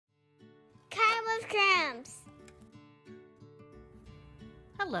Grams.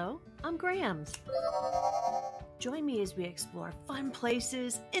 Hello, I'm Grams. Join me as we explore fun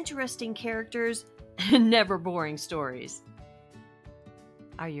places, interesting characters, and never boring stories.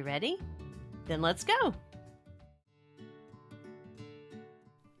 Are you ready? Then let's go!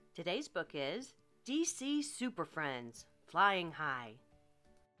 Today's book is DC Super Friends, Flying High.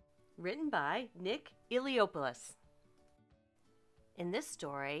 Written by Nick Eliopulos. In this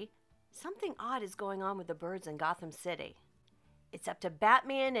story, something odd is going on with the birds in Gotham City. It's up to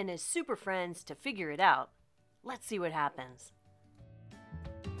Batman and his super friends to figure it out. Let's see what happens.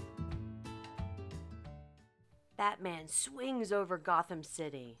 Batman swings over Gotham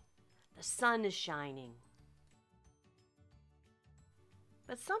City. The sun is shining.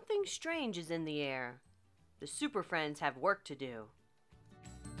 But something strange is in the air. The super friends have work to do.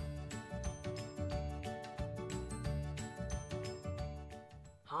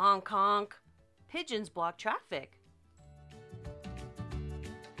 Honk honk. Pigeons block traffic.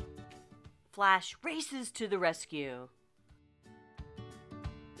 Flash races to the rescue.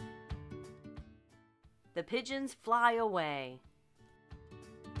 The pigeons fly away.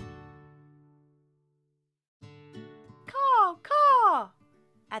 Caw, caw!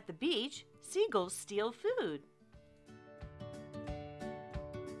 At the beach, seagulls steal food.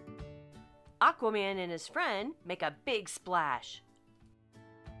 Aquaman and his friend make a big splash.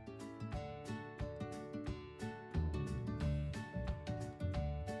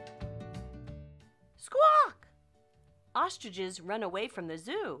 Squawk! Ostriches run away from the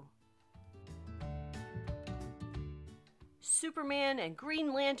zoo. Superman and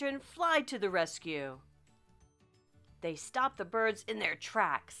Green Lantern fly to the rescue. They stop the birds in their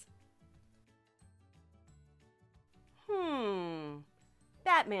tracks.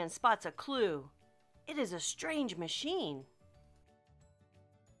 Batman spots a clue. It is a strange machine.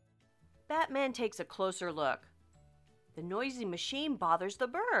 Batman takes a closer look. The noisy machine bothers the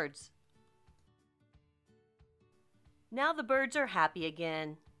birds. Now the birds are happy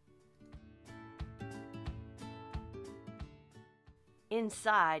again.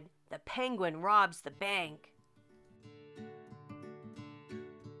 Inside, the Penguin robs the bank.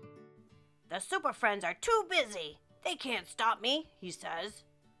 The Super Friends are too busy. They can't stop me, he says.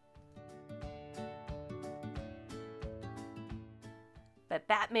 But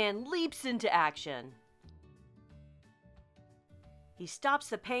Batman leaps into action. He stops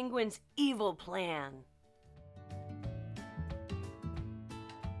the Penguin's evil plan.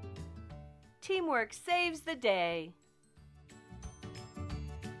 Teamwork saves the day.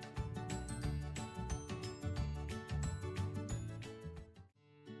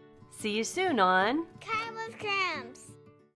 See you soon on Time with Grams.